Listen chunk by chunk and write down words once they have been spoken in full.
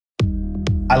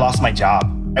I lost my job.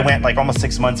 I went like almost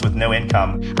 6 months with no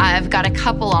income. I've got a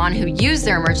couple on who used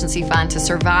their emergency fund to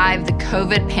survive the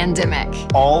COVID pandemic.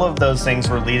 All of those things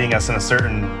were leading us in a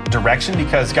certain direction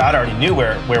because God already knew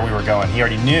where we were going. He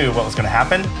already knew what was going to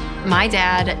happen. My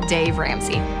dad, Dave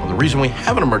Ramsey. Well, the reason we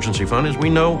have an emergency fund is we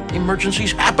know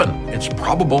emergencies happen. It's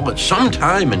probable that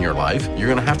sometime in your life you're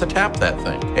going to have to tap that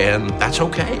thing, and that's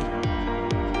okay.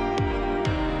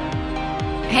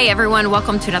 Hey everyone,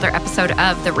 welcome to another episode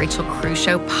of the Rachel Cruze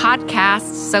Show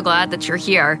podcast. So glad that you're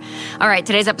here. All right,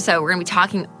 today's episode, we're going to be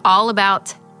talking all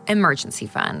about emergency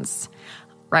funds.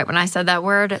 Right when I said that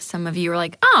word, some of you were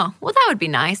like, oh, well, that would be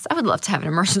nice. I would love to have an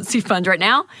emergency fund right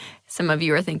now. Some of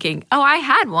you are thinking, oh, I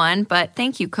had one, but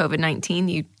thank you,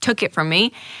 COVID-19. You took it from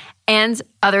me. And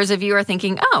others of you are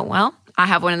thinking, oh, well, I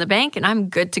have one in the bank and I'm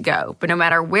good to go. But no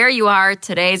matter where you are,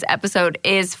 today's episode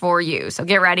is for you. So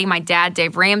get ready. My dad,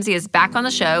 Dave Ramsey, is back on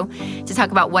the show to talk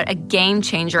about what a game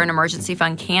changer an emergency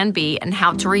fund can be and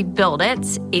how to rebuild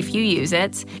it if you use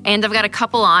it. And I've got a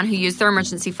couple on who used their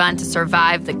emergency fund to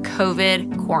survive the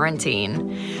COVID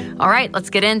quarantine. All right, let's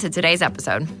get into today's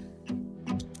episode.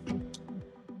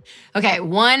 Okay,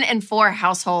 1 in 4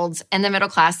 households in the middle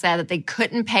class said that they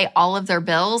couldn't pay all of their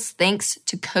bills thanks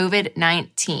to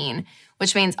COVID-19,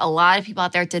 which means a lot of people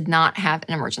out there did not have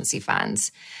an emergency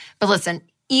fund. But listen,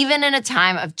 even in a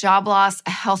time of job loss,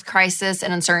 a health crisis,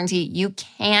 and uncertainty, you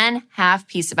can have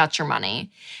peace about your money.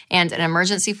 And an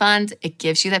emergency fund, it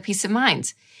gives you that peace of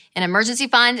mind. An emergency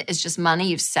fund is just money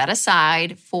you've set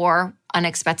aside for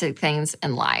unexpected things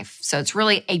in life. So it's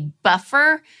really a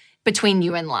buffer between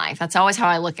you and life. That's always how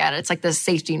I look at it. It's like the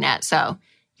safety net. So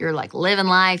you're like living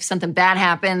life, something bad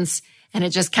happens, and it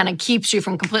just kind of keeps you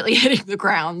from completely hitting the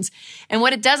ground. And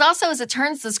what it does also is it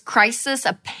turns this crisis,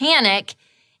 a panic,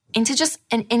 into just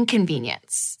an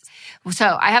inconvenience.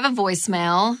 So I have a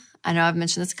voicemail. I know I've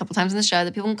mentioned this a couple times in the show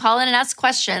that people can call in and ask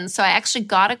questions. So I actually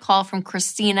got a call from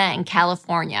Christina in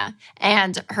California.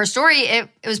 And her story, it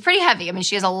was pretty heavy. I mean,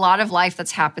 she has a lot of life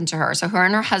that's happened to her. So her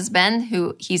and her husband,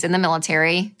 who he's in the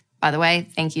military. By the way,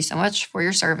 thank you so much for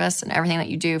your service and everything that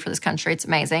you do for this country. It's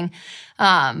amazing.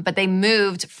 But they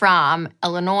moved from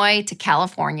Illinois to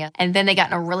California, and then they got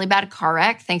in a really bad car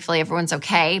wreck. Thankfully, everyone's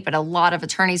okay, but a lot of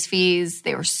attorney's fees.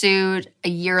 They were sued a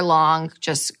year long,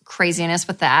 just craziness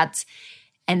with that.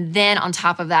 And then on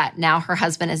top of that, now her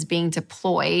husband is being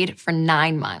deployed for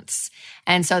 9 months.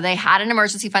 And so they had an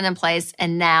emergency fund in place,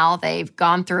 and now they've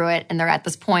gone through it, and they're at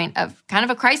this point of kind of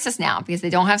a crisis now because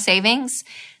they don't have savings.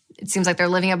 It seems like they're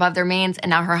living above their means,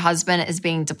 and now her husband is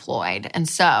being deployed. And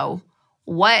so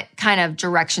what kind of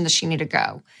direction does she need to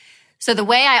go? So the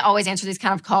way I always answer these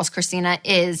kind of calls, Christina,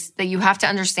 is that you have to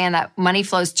understand that money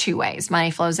flows 2 ways. Money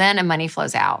flows in and money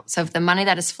flows out. So if the money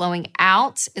that is flowing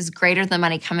out is greater than the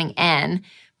money coming in,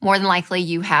 more than likely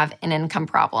you have an income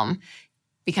problem.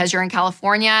 Because you're in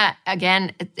California,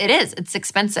 again, it's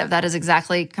expensive. That is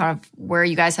exactly kind of where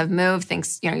you guys have moved.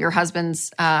 Thanks, your husband's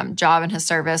job and his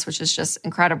service, which is just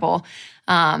incredible.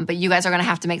 But you guys are going to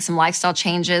have to make some lifestyle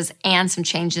changes and some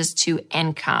changes to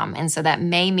income. And so that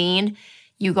may mean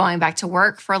you going back to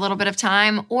work for a little bit of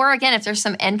time. Or again, if there's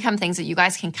some income things that you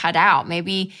guys can cut out,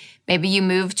 maybe you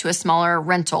move to a smaller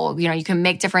rental. You can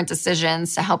make different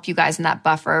decisions to help you guys in that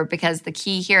buffer, because the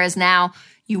key here is now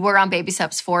you were on baby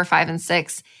steps 4, 5, and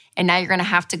 6, and now you're going to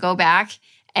have to go back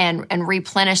and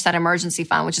replenish that emergency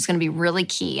fund, which is going to be really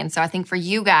key. And so I think for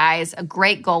you guys, a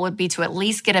great goal would be to at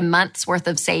least get a month's worth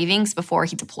of savings before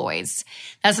he deploys.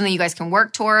 That's something you guys can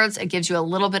work towards. It gives you a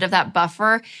little bit of that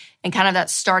buffer and kind of that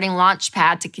starting launch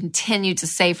pad to continue to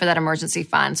save for that emergency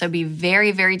fund. So be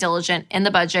very, very diligent in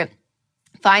the budget.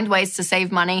 Find ways to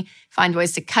save money, find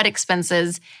ways to cut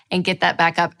expenses, and get that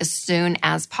back up as soon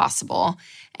as possible.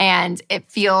 And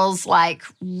it feels like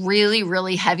really,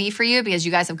 really heavy for you because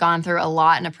you guys have gone through a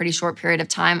lot in a pretty short period of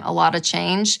time, a lot of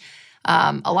change,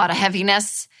 a lot of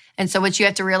heaviness. And so what you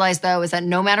have to realize, though, is that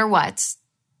no matter what,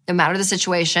 no matter the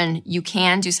situation, you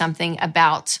can do something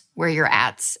about where you're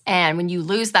at. And when you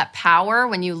lose that power,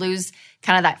 when you lose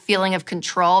kind of that feeling of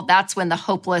control, that's when the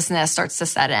hopelessness starts to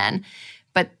set in.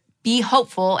 Be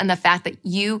hopeful in the fact that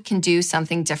you can do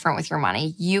something different with your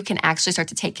money. You can actually start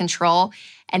to take control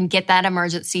and get that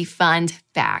emergency fund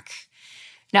back.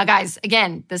 Now, guys,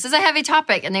 again, this is a heavy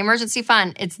topic, and the emergency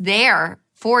fund, it's there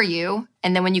for you.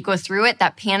 And then when you go through it,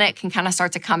 that panic can kind of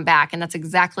start to come back. And that's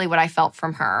exactly what I felt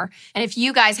from her. And if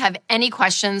you guys have any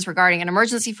questions regarding an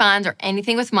emergency fund or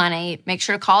anything with money, make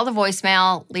sure to call the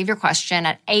voicemail, leave your question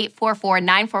at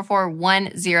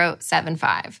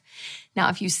 844-944-1075. Now,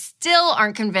 if you still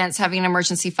aren't convinced having an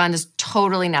emergency fund is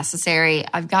totally necessary,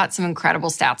 I've got some incredible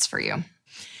stats for you.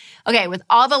 Okay, with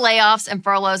all the layoffs and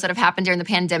furloughs that have happened during the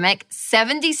pandemic,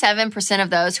 77% of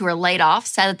those who are laid off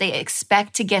said that they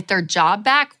expect to get their job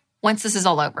back once this is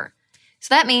all over.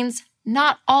 So that means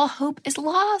not all hope is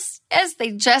lost. Yes,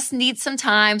 they just need some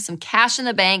time, some cash in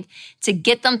the bank to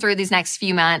get them through these next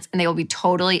few months, and they will be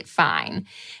totally fine.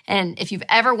 And if you've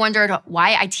ever wondered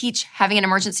why I teach having an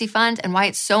emergency fund and why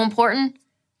it's so important,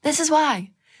 this is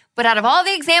why. But out of all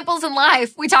the examples in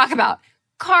life we talk about,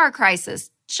 car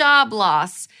crisis, job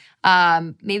loss,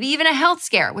 maybe even a health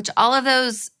scare, which all of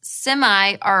those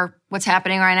semi are what's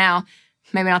happening right now.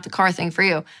 Maybe not the car thing for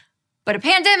you. But a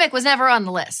pandemic was never on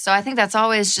the list. So I think that's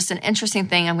always just an interesting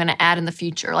thing I'm going to add in the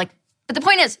future. But the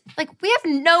point is, we have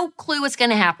no clue what's going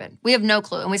to happen. We have no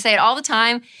clue. And we say it all the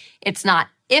time. It's not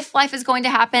if life is going to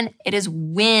happen. It is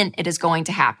when it is going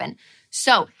to happen.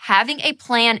 So having a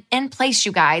plan in place,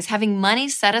 you guys, having money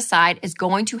set aside is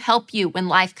going to help you when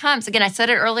life comes. Again, I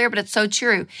said it earlier, but it's so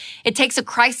true. It takes a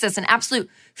crisis, an absolute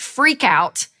freak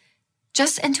out,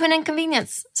 just into an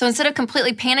inconvenience. So instead of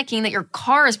completely panicking that your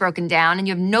car is broken down and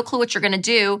you have no clue what you're going to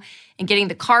do and getting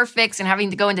the car fixed and having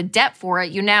to go into debt for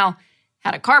it, you now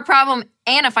had a car problem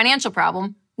and a financial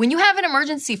problem. When you have an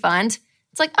emergency fund,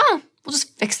 it's like, oh, we'll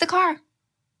just fix the car.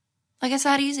 It's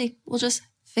that easy. We'll just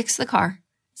fix the car.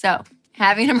 So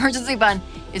having an emergency fund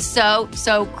is so,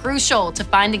 so crucial to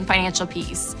finding financial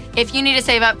peace. If you need to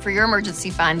save up for your emergency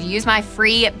fund, use my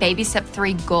free Baby Step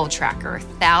 3 Goal Tracker.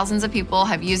 Thousands of people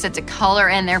have used it to color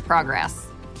in their progress.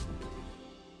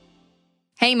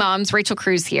 Hey moms, Rachel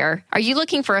Cruz here. Are you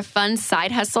looking for a fun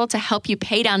side hustle to help you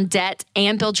pay down debt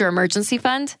and build your emergency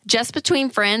fund? Just Between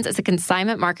Friends is a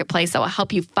consignment marketplace that will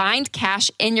help you find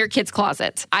cash in your kids'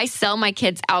 closet. I sell my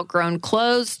kids' outgrown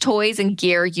clothes, toys, and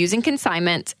gear using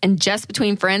consignment, and Just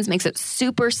Between Friends makes it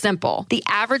super simple. The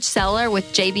average seller with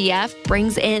JBF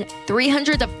brings in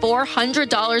 $300 to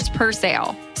 $400 per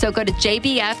sale. So go to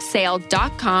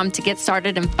jbfsale.com to get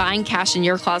started and find cash in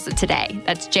your closet today.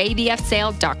 That's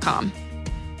jbfsale.com.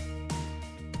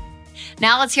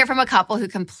 Now let's hear from a couple who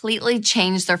completely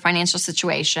changed their financial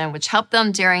situation, which helped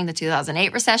them during the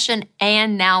 2008 recession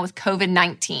and now with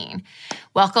COVID-19.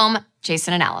 Welcome,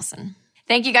 Jason and Allison.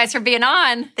 Thank you guys for being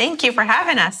on. Thank you for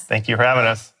having us. Thank you for having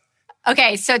us.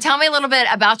 Okay, so tell me a little bit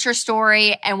about your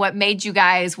story and what made you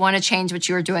guys want to change what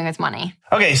you were doing with money.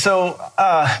 Okay, so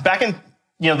back in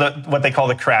what they call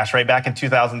the crash, right? Back in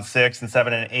 2006 and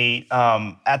 7 and 8.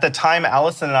 At the time,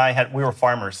 Allison and I we were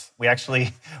farmers. We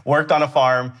actually worked on a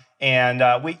farm. And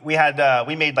we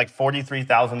made like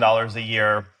 $43,000 a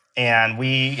year, and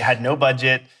we had no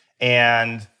budget.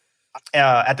 And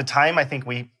at the time, I think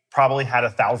we probably had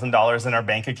 $1,000 in our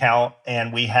bank account,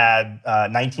 and we had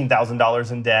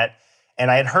 $19,000 in debt. And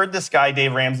I had heard this guy,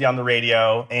 Dave Ramsey, on the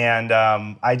radio, and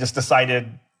I just decided,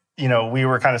 we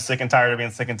were kind of sick and tired of being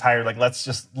sick and tired. Let's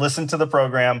just listen to the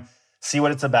program, see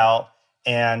what it's about,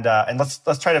 and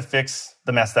let's try to fix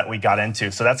the mess that we got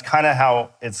into. So that's kind of how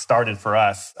it started for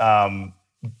us.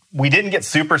 We didn't get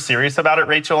super serious about it,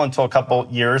 Rachel, until a couple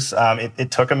years. It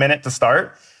took a minute to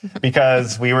start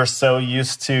because we were so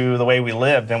used to the way we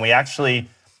lived. And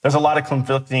there's a lot of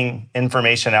conflicting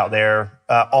information out there.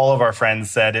 All of our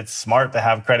friends said it's smart to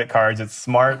have credit cards. It's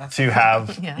smart to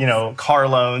have, yes, car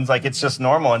loans. It's just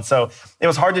normal. And so it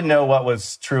was hard to know what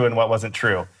was true and what wasn't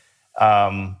true.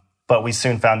 But we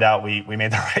soon found out we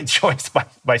made the right choice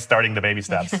by starting the baby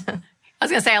steps. I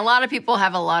was going to say, a lot of people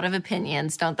have a lot of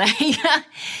opinions, don't they?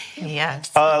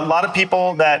 Yes. A lot of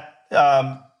people that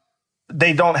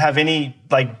they don't have any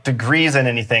degrees in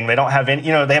anything. They don't have any,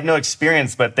 they have no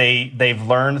experience, but they've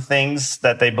learned things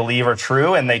that they believe are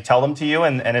true, and they tell them to you,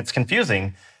 and it's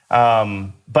confusing.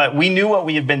 But we knew what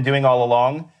we had been doing all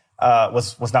along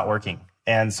was not working.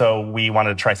 And so we wanted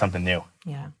to try something new.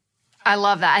 Yeah. I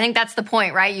love that. I think that's the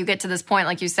point, right? You get to this point,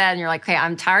 like you said, and you're like, okay,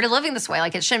 I'm tired of living this way.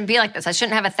 It shouldn't be like this. I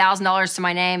shouldn't have $1,000 to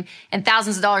my name and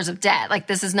thousands of dollars of debt.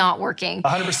 This is not working.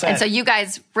 100%. And so you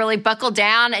guys really buckled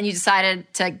down and you decided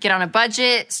to get on a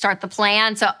budget, start the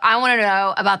plan. So I want to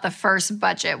know about the first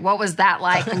budget. What was that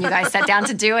like when you guys sat down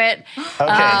to do it?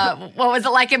 Okay. What was it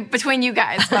like between you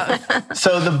guys both?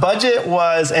 So the budget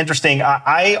was interesting.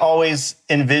 I always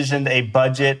envisioned a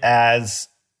budget as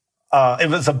it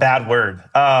was a bad word.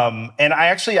 And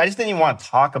I just didn't even want to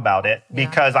talk about it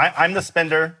because I'm the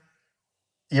spender.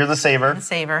 You're the saver. The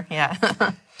saver, yeah.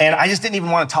 And I just didn't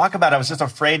even want to talk about it. I was just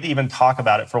afraid to even talk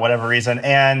about it for whatever reason.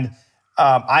 And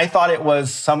I thought it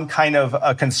was some kind of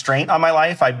a constraint on my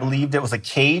life. I believed it was a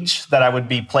cage that I would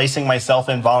be placing myself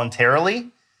in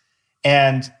voluntarily.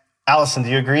 And Allison, do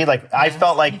you agree? I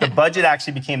felt like the budget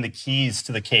actually became the keys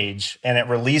to the cage, and it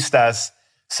released us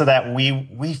so that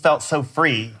we felt so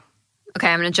free. Okay,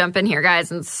 I'm going to jump in here,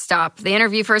 guys, and stop the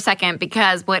interview for a second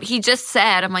because what he just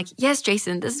said, I'm like, yes,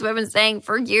 Jason, this is what I've been saying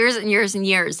for years and years and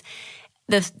years.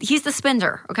 He's the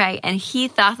spender, okay? And he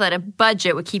thought that a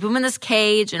budget would keep him in this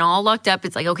cage and all locked up.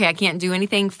 It's like, okay, I can't do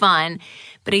anything fun.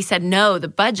 But he said, no, the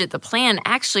budget, the plan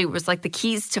actually was like the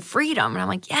keys to freedom. And I'm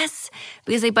like, yes,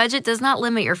 because a budget does not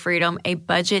limit your freedom. A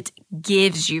budget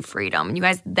gives you freedom. And you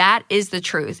guys, that is the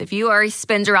truth. If you are a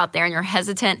spender out there and you're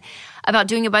hesitant about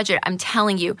doing a budget, I'm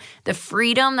telling you, the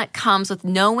freedom that comes with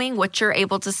knowing what you're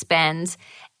able to spend,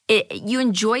 you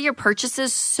enjoy your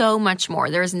purchases so much more.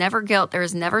 There is never guilt. There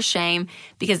is never shame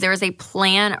because there is a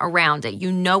plan around it. You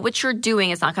know what you're doing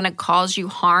is not going to cause you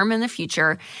harm in the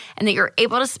future and that you're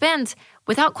able to spend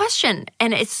without question.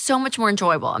 And it's so much more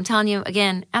enjoyable. I'm telling you,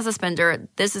 again, as a spender,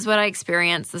 this is what I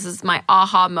experienced. This is my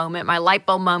aha moment, my light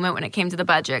bulb moment when it came to the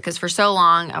budget. Because for so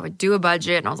long, I would do a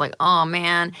budget and I was like, oh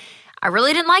man, I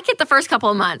really didn't like it the first couple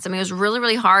of months. I mean, it was really,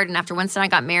 really hard. And after Winston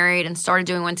and I got married and started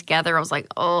doing one together, I was like,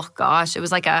 oh gosh, it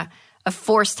was like a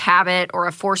forced habit or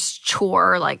a forced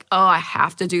chore. Like, oh, I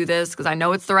have to do this because I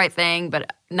know it's the right thing,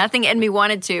 but nothing in me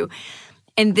wanted to.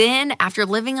 And then after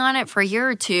living on it for a year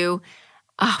or two,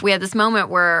 we had this moment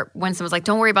where Winston was like,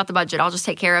 don't worry about the budget. I'll just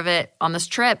take care of it on this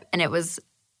trip. And it was,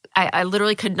 I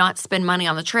literally could not spend money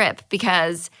on the trip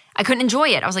because I couldn't enjoy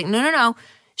it. I was like, no.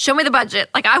 Show me the budget.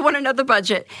 Like, I want to know the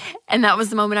budget. And that was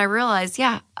the moment I realized,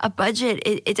 yeah, a budget,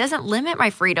 it doesn't limit my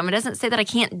freedom. It doesn't say that I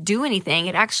can't do anything.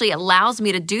 It actually allows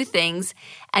me to do things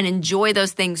and enjoy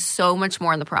those things so much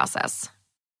more in the process.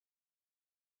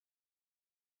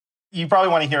 You probably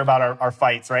want to hear about our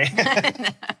fights, right?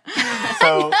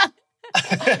 So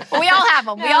well, we all have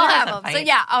them. We all have them. So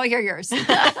yeah, I'll hear yours.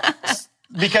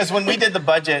 Because when we did the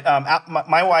budget,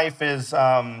 my wife is...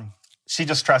 she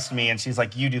just trusts me, and she's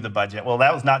like, you do the budget. Well,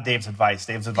 that was not Dave's advice.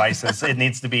 Dave's advice is it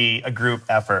needs to be a group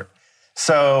effort.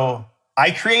 So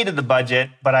I created the budget,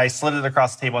 but I slid it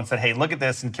across the table and said, hey, look at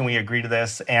this, and can we agree to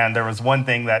this? And there was one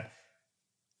thing that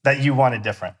you wanted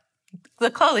different.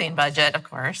 The clothing budget, of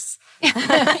course.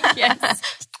 Yes.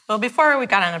 Well, before we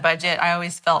got on a budget, I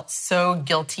always felt so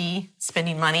guilty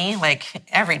spending money. Like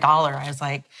every dollar, I was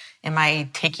like, am I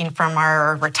taking from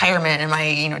our retirement? Am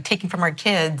I, taking from our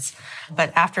kids?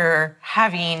 But after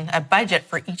having a budget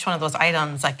for each one of those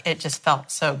items, like it just felt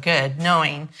so good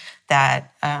knowing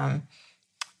that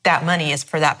that money is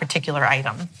for that particular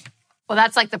item. Well,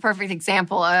 that's like the perfect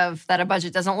example of that a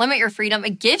budget doesn't limit your freedom.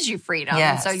 It gives you freedom.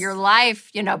 Yes. So your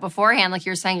life, beforehand, like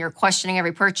you're saying, you're questioning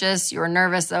every purchase. You were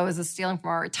nervous. Oh, is this stealing from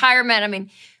our retirement? I mean,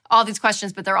 all these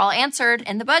questions, but they're all answered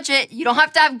in the budget. You don't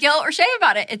have to have guilt or shame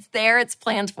about it. It's there. It's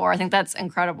planned for. I think that's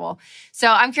incredible. So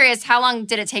I'm curious, how long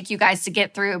did it take you guys to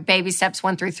get through baby steps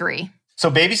 1 through 3? So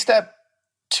baby step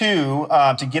 2,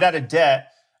 to get out of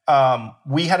debt,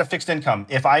 we had a fixed income.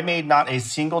 If I made not a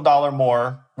single dollar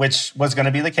more, which was going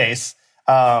to be the case,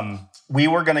 we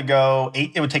were going to go,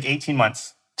 it would take 18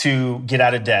 months to get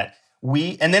out of debt.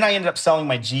 And then I ended up selling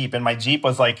my Jeep, and my Jeep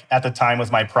was like, at the time,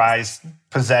 was my prized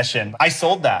possession. I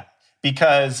sold that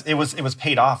because it was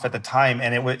paid off at the time,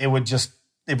 and it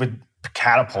would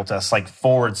catapult us like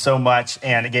forward so much,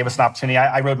 and it gave us an opportunity.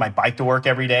 I rode my bike to work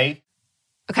every day.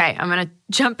 Okay, I'm going to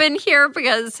jump in here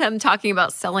because I'm talking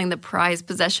about selling the prized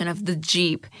possession of the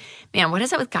Jeep. Man, what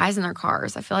is it with guys in their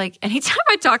cars? I feel like anytime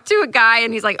I talk to a guy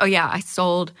and he's like, oh yeah, I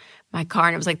sold my car,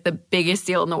 and it was like the biggest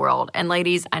deal in the world. And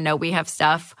ladies, I know we have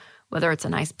stuff, whether it's a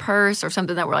nice purse or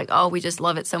something that we're like, oh, we just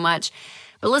love it so much.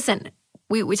 But listen,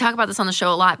 we talk about this on the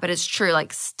show a lot, but it's true.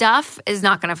 Like, stuff is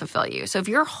not going to fulfill you. So if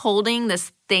you're holding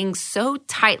this thing so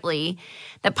tightly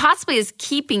that possibly is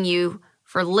keeping you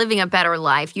for living a better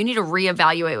life, you need to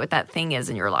reevaluate what that thing is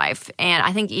in your life. And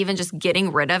I think even just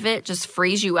getting rid of it just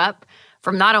frees you up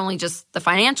from not only just the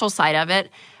financial side of it,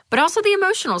 but also the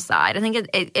emotional side. I think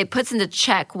it puts into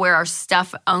check where our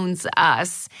stuff owns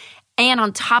us. And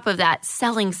on top of that,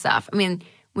 selling stuff. I mean,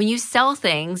 when you sell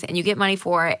things and you get money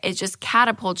for it, it just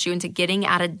catapults you into getting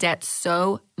out of debt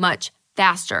so much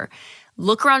faster.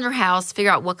 Look around your house,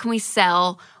 figure out what can we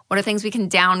sell, what are things we can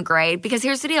downgrade. Because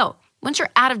here's the deal. Once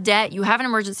you're out of debt, you have an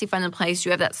emergency fund in place,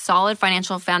 you have that solid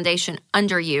financial foundation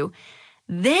under you,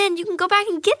 then you can go back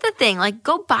and get the thing. Like,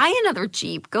 go buy another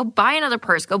Jeep, go buy another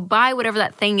purse, go buy whatever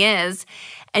that thing is,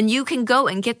 and you can go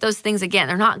and get those things again.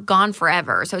 They're not gone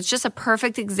forever. So it's just a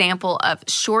perfect example of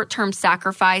short-term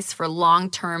sacrifice for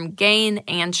long-term gain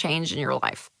and change in your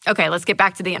life. Okay, let's get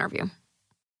back to the interview.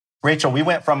 Rachel, we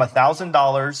went from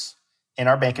 $1,000 in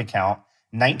our bank account,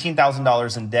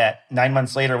 $19,000 in debt. 9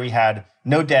 months later, we had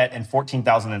no debt and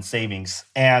 $14,000 in savings.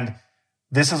 And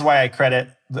this is why I credit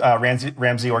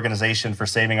Ramsey Organization for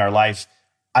saving our life.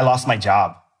 I lost my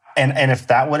job. And if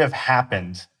that would have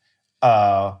happened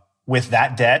with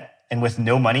that debt and with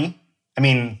no money. I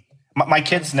mean, my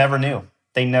kids never knew.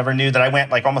 They never knew that I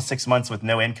went like almost 6 months with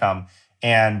no income,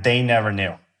 and they never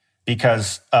knew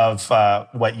because of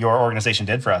what your organization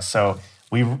did for us. So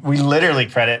we literally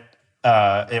credit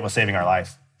it was saving our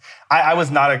life. I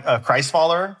was not a Christ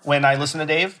follower when I listened to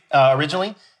Dave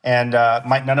originally, and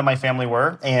none of my family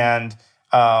were. And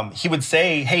he would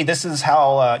say, hey, this is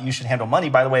how you should handle money.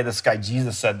 By the way, this guy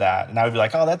Jesus said that. And I would be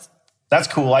like, oh, that's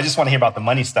cool. I just want to hear about the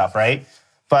money stuff, right?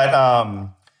 But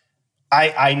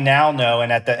I now know,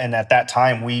 and at that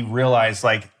time, we realized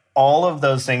like all of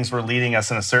those things were leading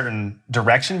us in a certain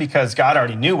direction because God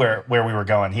already knew where we were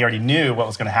going. He already knew what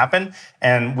was going to happen.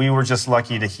 And we were just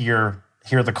lucky to hear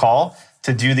the call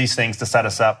to do these things to set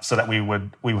us up so that we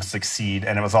would succeed.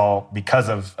 And it was all because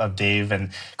of Dave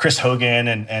and Chris Hogan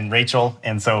and Rachel.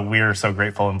 And so we're so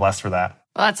grateful and blessed for that.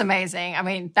 Well, that's amazing. I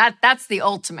mean, that's the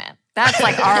ultimate. That's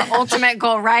like our ultimate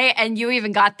goal, right? And you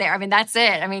even got there. I mean, that's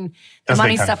it. I mean, the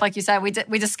money stuff, like you said, we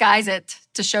disguise it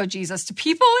to show Jesus to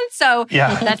people, and so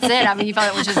that's it. I mean, you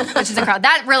felt it, which is incredible.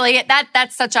 That really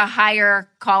that's such a higher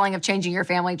calling of changing your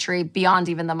family tree beyond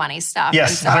even the money stuff.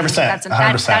 Yes, so, 100%. That's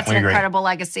an incredible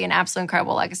legacy, an absolute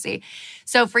incredible legacy.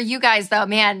 So for you guys, though,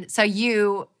 man, so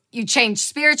you changed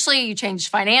spiritually, you changed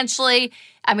financially.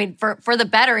 I mean, for the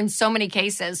better in so many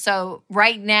cases. So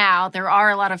right now, there are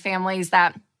a lot of families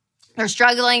that they're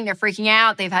struggling, they're freaking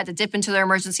out, they've had to dip into their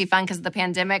emergency fund because of the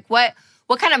pandemic. What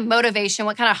kind of motivation,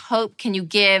 what kind of hope can you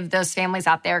give those families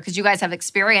out there? Because you guys have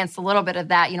experienced a little bit of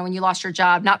that, when you lost your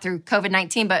job, not through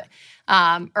COVID-19, but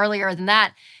earlier than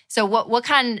that. So what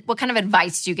kind of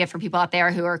advice do you give for people out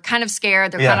there who are kind of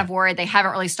scared, they're kind of worried, they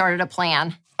haven't really started a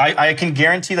plan? I can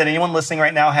guarantee that anyone listening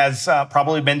right now has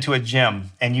probably been to a gym.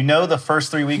 And the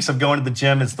first 3 weeks of going to the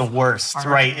gym is the worst,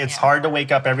 right? It's hard to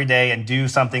wake up every day and do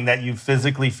something that you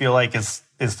physically feel like is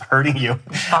hurting you.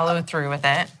 Follow through with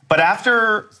it. But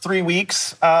after 3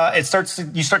 weeks, you start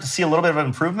to see a little bit of an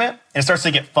improvement. And it starts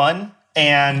to get fun.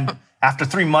 And after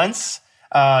 3 months,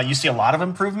 you see a lot of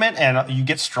improvement and you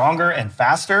get stronger and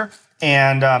faster.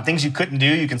 And things you couldn't do,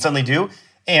 you can suddenly do.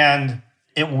 And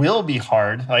it will be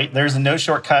hard, right? There's no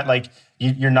shortcut. Like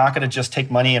you're not going to just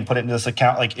take money and put it into this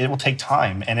account. Like it will take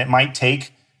time and it might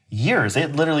take years.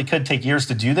 It literally could take years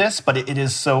to do this, but it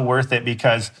is so worth it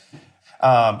because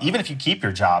even if you keep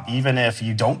your job, even if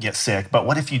you don't get sick, but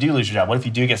what if you do lose your job? What if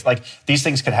you do get, like these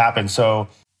things could happen. So.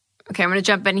 Okay, I'm going to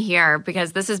jump in here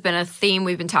because this has been a theme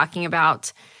we've been talking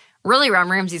about really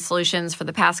around Ramsey Solutions for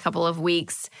the past couple of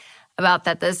weeks. About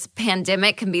that this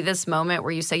pandemic can be this moment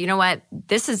where you say, you know what,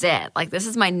 this is it. Like, this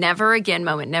is my never again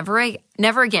moment.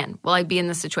 Never again will I be in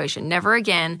this situation. Never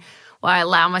again will I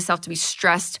allow myself to be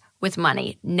stressed with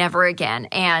money. Never again.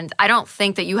 And I don't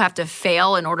think that you have to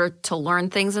fail in order to learn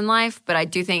things in life, but I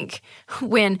do think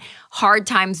when hard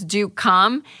times do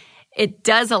come, it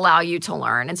does allow you to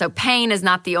learn. And so pain is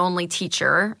not the only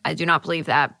teacher. I do not believe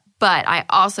that. But I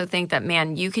also think that,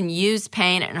 man, you can use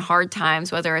pain and hard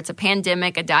times, whether it's a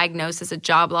pandemic, a diagnosis, a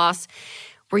job loss,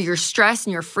 where you're stressed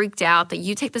and you're freaked out, that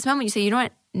you take this moment, you say, you know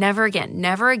what, never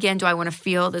again do I want to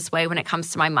feel this way when it comes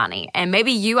to my money. And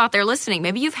maybe you out there listening,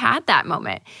 maybe you've had that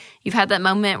moment. You've had that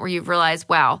moment where you've realized,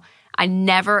 wow, I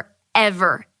never,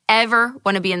 ever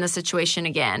want to be in this situation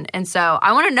again. And so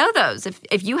I want to know those.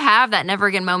 If you have that never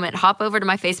again moment, hop over to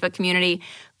my Facebook community,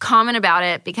 comment about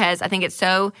it, because I think it's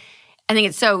so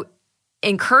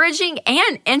encouraging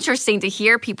and interesting to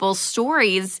hear people's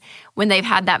stories when they've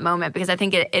had that moment, because I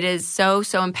think it is so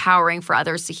empowering for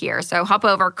others to hear. So hop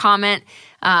over, comment,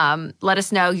 let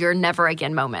us know your never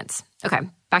again moments. Okay,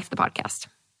 back to the podcast.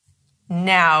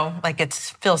 Now, like it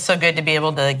feels so good to be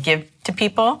able to give to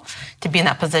people, to be in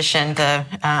that position to,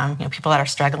 people that are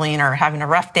struggling or having a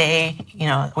rough day,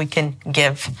 we can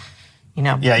give,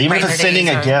 even if it's sending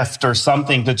a gift or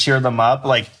something to cheer them up,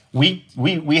 like we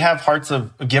have hearts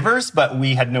of givers, but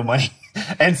we had no money.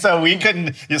 And so we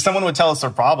couldn't, someone would tell us their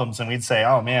problems and we'd say,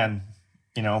 oh man,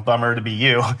 bummer to be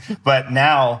you. But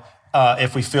now,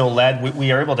 if we feel led,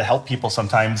 we are able to help people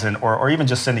sometimes or even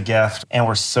just send a gift. And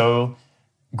we're so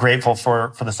grateful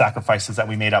for the sacrifices that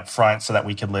we made up front so that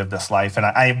we could live this life. And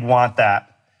I want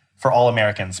that for all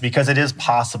Americans because it is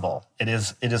possible. It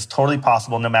is totally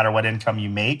possible no matter what income you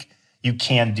make. You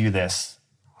can do this.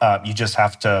 You just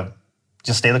have to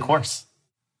stay the course.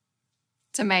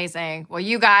 It's amazing. Well,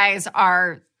 you guys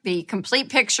are the complete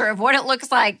picture of what it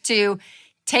looks like to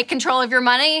take control of your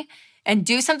money and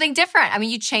do something different. I mean,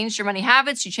 you changed your money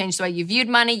habits. You changed the way you viewed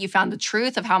money. You found the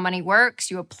truth of how money works.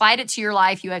 You applied it to your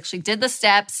life. You actually did the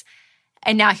steps.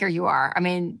 And now here you are. I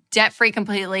mean, debt-free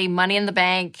completely, money in the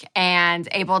bank, and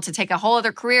able to take a whole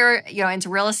other career, into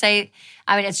real estate.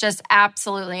 I mean, it's just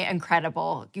absolutely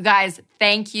incredible. You guys,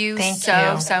 thank you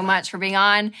so much for being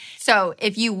on. So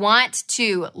if you want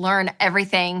to learn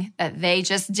everything that they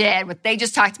just did, what they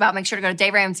just talked about, make sure to go to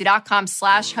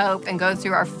daveramsey.com/hope and go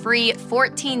through our free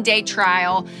 14-day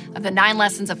trial of the 9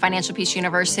 Lessons of Financial Peace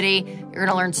University. You're going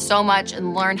to learn so much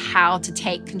and learn how to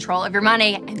take control of your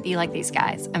money and be like these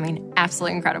guys. I mean,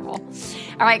 absolutely incredible.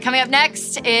 All right, coming up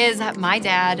next is my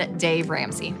dad, Dave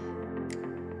Ramsey.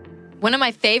 One of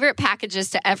my favorite packages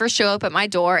to ever show up at my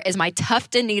door is my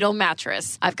Tuft & Needle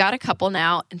mattress. I've got a couple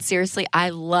now, and seriously,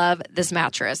 I love this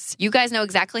mattress. You guys know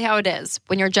exactly how it is.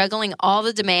 When you're juggling all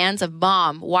the demands of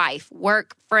mom, wife,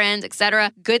 work, friends,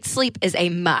 etc., good sleep is a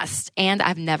must, and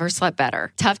I've never slept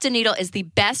better. Tuft & Needle is the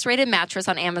best-rated mattress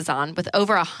on Amazon with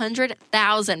over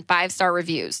 100,000 5-star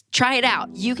reviews. Try it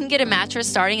out. You can get a mattress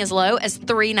starting as low as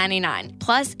 $3.99.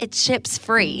 Plus, it ships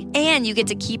free, and you get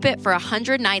to keep it for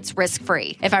 100 nights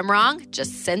risk-free. If I'm wrong,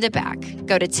 just send it back.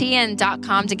 Go to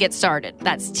tn.com to get started.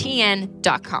 That's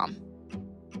tn.com.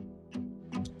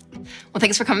 Well,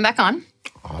 thanks for coming back on.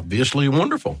 Obviously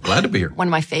wonderful. Glad to be here. One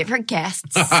of my favorite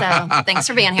guests. So thanks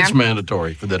for being here. It's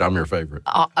mandatory that I'm your favorite.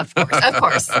 Oh, of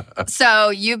course. So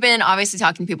you've been obviously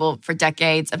talking to people for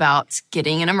decades about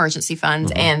getting an emergency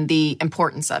fund and the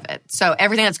importance of it. So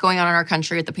everything that's going on in our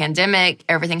country with the pandemic,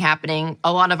 everything happening,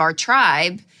 a lot of our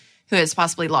tribe who has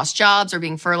possibly lost jobs or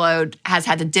being furloughed has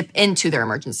had to dip into their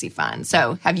emergency fund.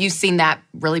 So have you seen that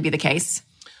really be the case?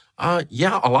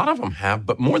 Yeah, a lot of them have.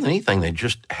 But more than anything, they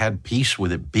just had peace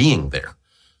with it being there.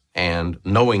 And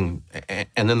knowing,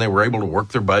 and then they were able to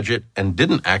work their budget and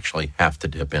didn't actually have to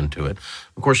dip into it.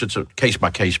 Of course, it's a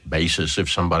case-by-case basis.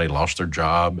 If somebody lost their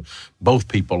job, both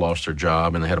people lost their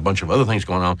job, and they had a bunch of other things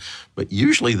going on. But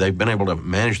usually they've been able to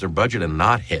manage their budget and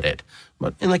not hit it.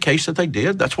 But in the case that they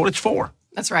did, that's what it's for.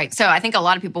 That's right. So I think a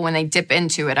lot of people, when they dip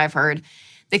into it, I've heard,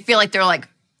 they feel like they're like,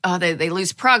 they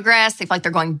lose progress. They feel like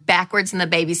they're going backwards in the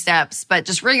baby steps, but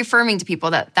just reaffirming to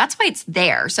people that that's why it's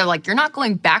there. So like you're not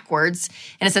going backwards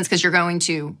in a sense because you're going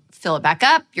to fill it back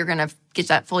up. You're going to get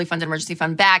that fully funded emergency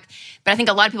fund back. But I think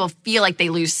a lot of people feel like they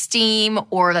lose steam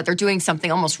or that they're doing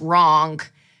something almost wrong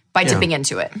by dipping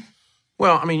into it.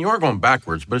 Well, I mean, you are going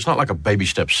backwards, but it's not like a baby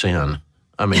step sin.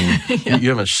 I mean, you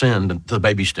haven't sinned the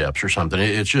baby steps or something.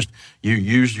 It's just you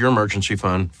used your emergency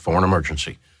fund for an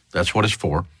emergency. That's what it's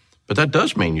for. But that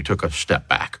does mean you took a step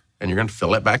back, and you're going to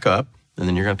fill it back up, and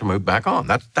then you're going to move back on.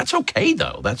 That's okay,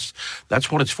 though. That's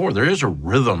what it's for. There is a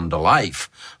rhythm to life.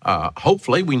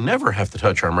 Hopefully, we never have to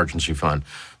touch our emergency fund.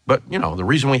 But, the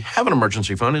reason we have an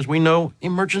emergency fund is we know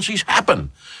emergencies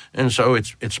happen. And so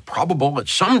it's probable at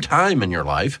some time in your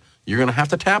life you're going to have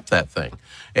to tap that thing,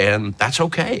 and that's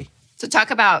okay. So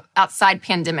talk about outside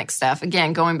pandemic stuff.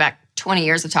 Again, going back 20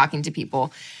 years of talking to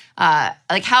people.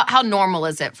 Like how normal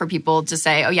is it for people to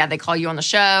say, oh yeah, they call you on the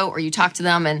show or you talk to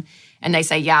them and they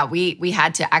say, yeah, we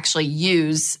had to actually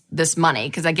use this money.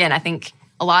 Because again, I think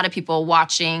a lot of people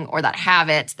watching or that have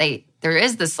it, there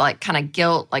is this like kind of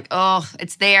guilt, like, oh,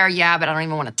 it's there. Yeah, but I don't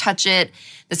even want to touch it.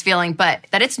 This feeling, but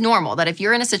that it's normal that if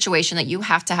you're in a situation that you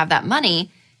have to have that money,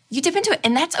 you dip into it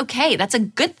and that's okay. That's a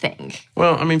good thing.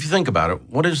 Well, I mean, if you think about it,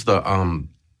 what is the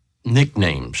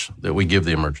nicknames that we give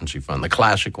the emergency fund? The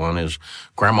classic one is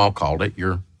Grandma called it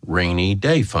your rainy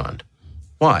day fund.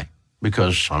 Why?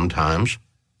 Because sometimes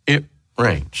it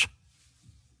rains,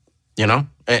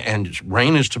 and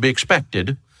rain is to be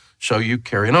expected, so you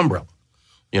carry an umbrella,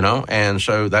 and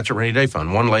so that's a rainy day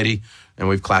fund. One lady, and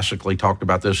we've classically talked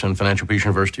about this in Financial Peace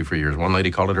University for years, one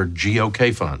lady called it her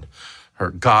GOK fund,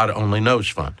 her God Only Knows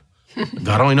fund.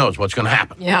 God only knows what's going to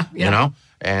happen,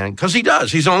 And because he does.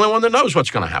 He's the only one that knows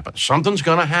what's going to happen. Something's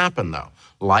going to happen, though.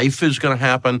 Life is going to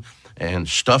happen, and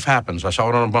stuff happens. I saw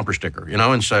it on a bumper sticker,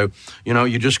 And so,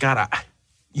 you just got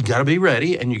to be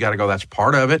ready, and you got to go, that's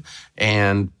part of it.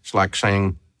 And it's like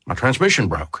saying, my transmission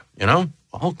broke, Well,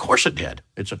 of course it did.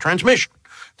 It's a transmission.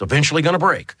 It's eventually going to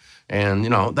break. And,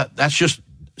 that's just,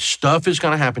 stuff is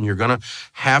going to happen. You're going to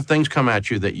have things come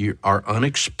at you that you are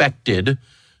unexpected,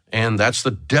 and that's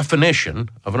the definition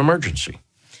of an emergency.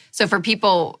 So for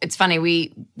people, it's funny,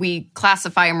 we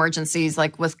classify emergencies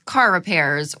like with car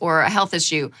repairs or a health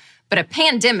issue, but a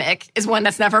pandemic is one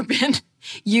that's never been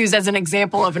used as an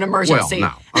example of an emergency.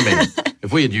 Well, no. I mean,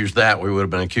 if we had used that, we would have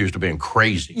been accused of being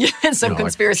crazy. Yeah, some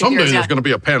conspiracy like, theories. Someday there's going to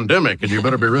be a pandemic, and you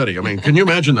better be ready. I mean, can you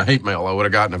imagine the hate mail I would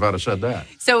have gotten if I'd have said that?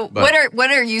 So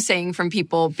what are you saying from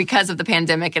people because of the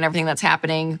pandemic and everything that's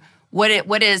happening?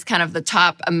 What is kind of the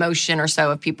top emotion or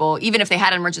so of people, even if they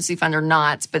had an emergency fund or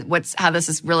not, but how this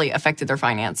has really affected their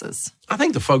finances? I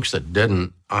think the folks that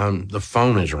didn't, the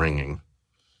phone is ringing.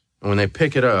 And when they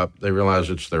pick it up, they realize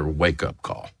it's their wake-up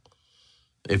call.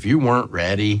 If you weren't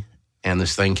ready and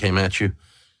this thing came at you,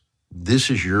 this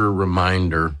is your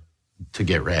reminder to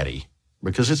get ready,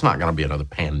 because it's not going to be another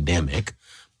pandemic,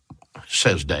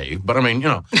 says Dave. But I mean, who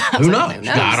knows?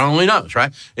 God only knows,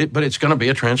 right? But it's going to be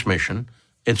a transmission.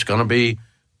 It's going to be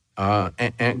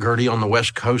Aunt Gertie on the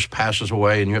West Coast passes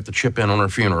away and you have to chip in on her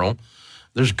funeral.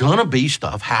 There's going to be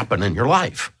stuff happen in your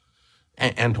life.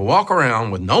 And to walk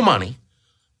around with no money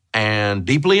and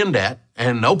deeply in debt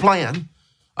and no plan,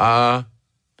 how's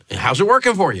it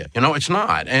working for you? It's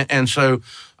not. And so,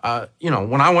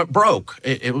 when I went broke,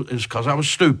 it was because I was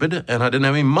stupid and I didn't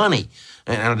have any money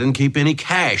and I didn't keep any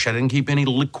cash. I didn't keep any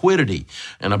liquidity,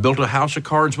 and I built a house of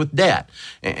cards with debt.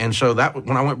 And so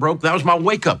when I went broke, that was my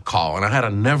wake-up call, and I had a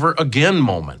never again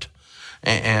moment.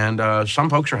 And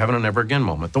some folks are having a never again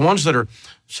moment. The ones that are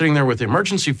sitting there with the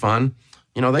emergency fund,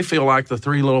 they feel like the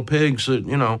three little pigs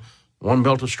that, one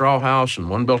built a straw house and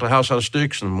one built a house out of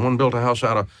sticks and one built a house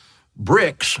out of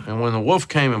bricks. And when the wolf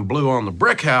came and blew on the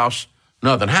brick house,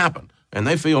 nothing happened. And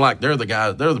they feel like they're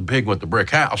the pig with the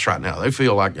brick house right now. They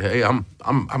feel like, hey,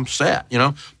 I'm set,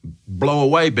 blow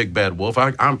away, big bad wolf.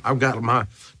 I've got my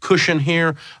cushion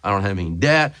here. I don't have any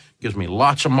debt. Gives me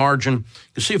lots of margin.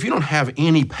 You see, if you don't have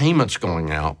any payments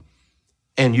going out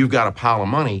and you've got a pile of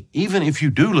money, even if you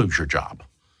do lose your job,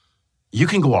 you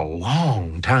can go a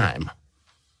long time.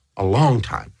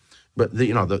 But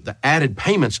the added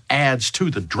payments adds to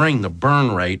the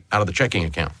burn rate out of the checking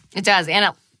account. It does.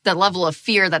 And the level of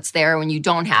fear that's there when you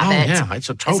don't have it. Yeah,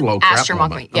 it's a total oh crap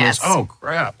moment. Yes. Oh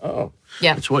crap. Oh.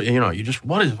 Yeah. It's what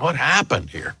what happened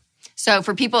here? So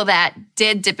for people that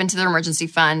did dip into their emergency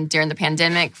fund during the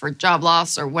pandemic for job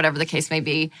loss or whatever the case may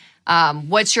be,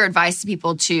 what's your advice to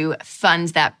people to fund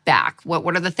that back?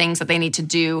 What are the things that they need to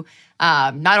do,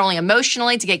 not only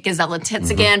emotionally to get gazelle tits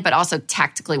again, but also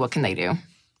tactically, what can they do?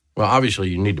 Well, obviously,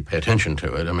 you need to pay attention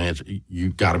to it. I mean,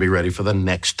 you've got to be ready for the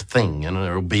next thing, and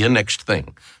there will be a next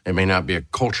thing. It may not be a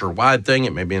culture-wide thing.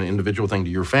 It may be an individual thing to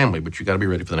your family, but you got to be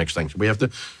ready for the next thing. So we have to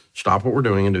stop what we're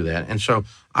doing and do that. And so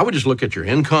I would just look at your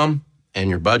income and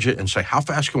your budget and say, how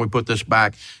fast can we put this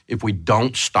back if we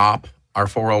don't stop our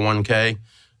 401k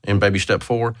in baby step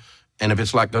 4? And if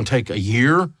it's like going to take a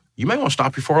year, you may want to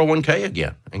stop your 401k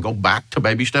again and go back to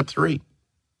baby step 3.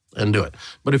 And do it.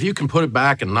 But if you can put it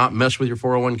back and not mess with your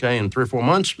 401k in 3 or 4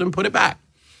 months, then put it back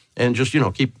and just,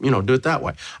 keep, do it that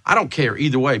way. I don't care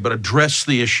either way, but address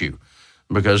the issue,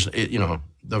 because the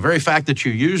very fact that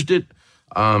you used it,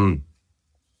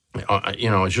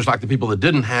 it's just like the people that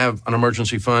didn't have an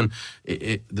emergency fund.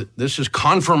 This is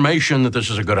confirmation that this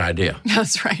is a good idea.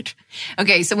 That's right.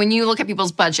 Okay. So when you look at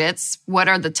people's budgets, what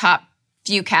are the top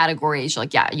few categories? You're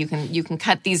like, yeah, you can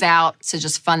cut these out to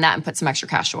just fund that and put some extra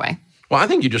cash away. Well, I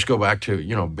think you just go back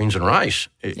to, beans and rice.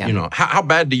 Yeah. How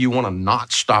bad do you want to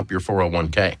not stop your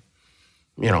 401k?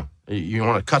 You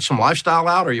want to cut some lifestyle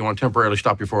out, or you want to temporarily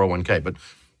stop your 401k? But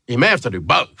you may have to do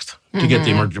both to get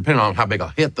the emergency, depending on how big a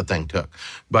hit the thing took.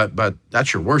 But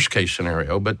that's your worst case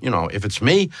scenario. But, if it's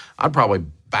me, I'd probably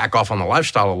back off on the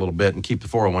lifestyle a little bit and keep the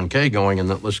 401k going, and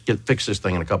then let's fix this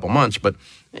thing in a couple months. But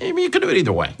you could do it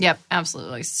either way. Yep,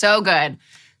 absolutely. So good.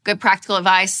 Good practical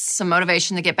advice, some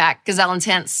motivation to get back gazelle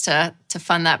intents to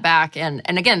fund that back. And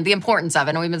again, the importance of it.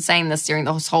 And we've been saying this during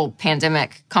this whole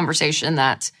pandemic conversation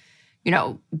that,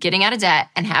 getting out of debt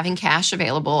and having cash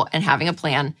available and having a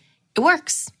plan, it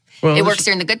works. Well, it works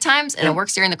during the good times and it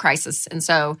works during the crisis. And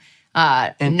so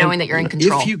knowing that you're in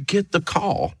control. If you get the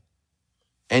call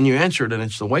and you answer it and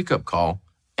it's the wake-up call,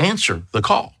 answer the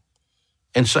call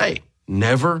and say,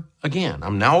 never again.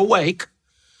 I'm now awake.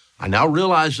 I now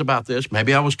realized about this.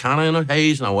 Maybe I was kind of in a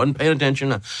haze and I wasn't paying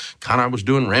attention. I was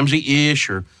doing Ramsey-ish,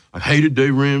 or I hated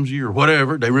Dave Ramsey or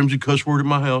whatever. Dave Ramsey cuss word in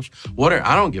my house. Whatever.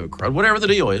 I don't give a crud. Whatever the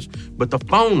deal is. But the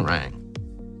phone rang.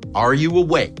 Are you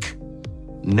awake?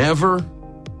 Never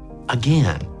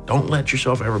again. Don't let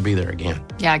yourself ever be there again.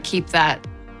 Yeah, keep that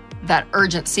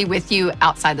urgency with you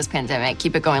outside this pandemic.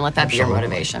 Keep it going. Let that be your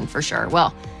motivation for sure.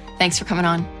 Well, thanks for coming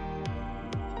on.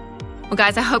 Well,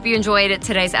 guys, I hope you enjoyed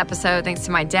today's episode. Thanks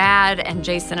to my dad and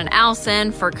Jason and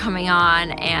Allison for coming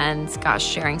on and,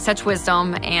 sharing such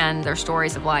wisdom and their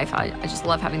stories of life. I just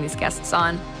love having these guests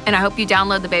on. And I hope you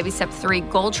download the Baby Step 3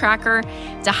 Goal Tracker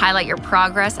to highlight your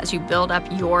progress as you build up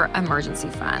your emergency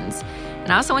funds.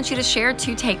 And I also want you to share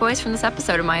 2 takeaways from this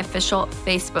episode in my official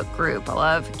Facebook group. I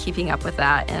love keeping up with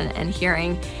that and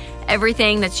hearing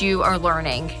everything that you are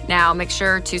learning. Now, make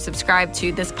sure to subscribe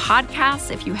to this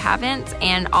podcast if you haven't,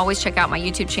 and always check out my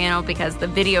YouTube channel because the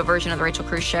video version of The Rachel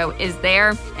Cruze Show is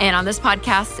there. And on this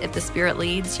podcast, if the Spirit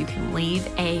leads, you can leave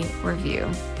a review.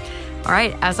 All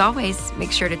right, as always,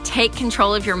 make sure to take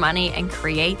control of your money and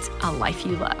create a life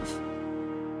you love.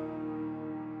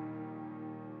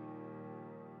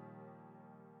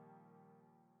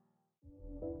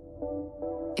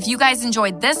 If you guys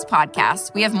enjoyed this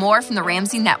podcast, we have more from the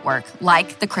Ramsey Network,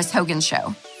 like The Chris Hogan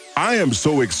Show. I am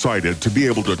so excited to be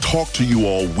able to talk to you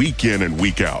all week in and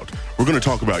week out. We're going to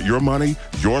talk about your money,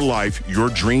 your life, your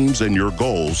dreams, and your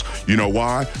goals. You know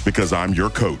why? Because I'm your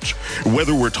coach.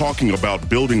 Whether we're talking about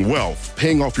building wealth,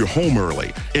 paying off your home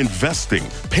early, investing,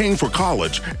 paying for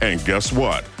college, and guess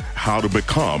what? How to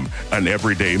become an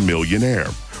everyday millionaire.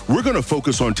 We're going to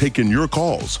focus on taking your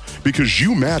calls because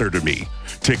you matter to me.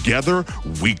 Together,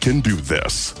 we can do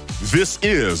this. This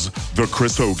is The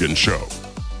Chris Hogan Show.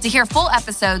 To hear full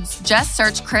episodes, just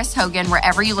search Chris Hogan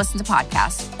wherever you listen to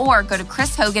podcasts or go to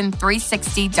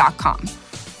chrishogan360.com.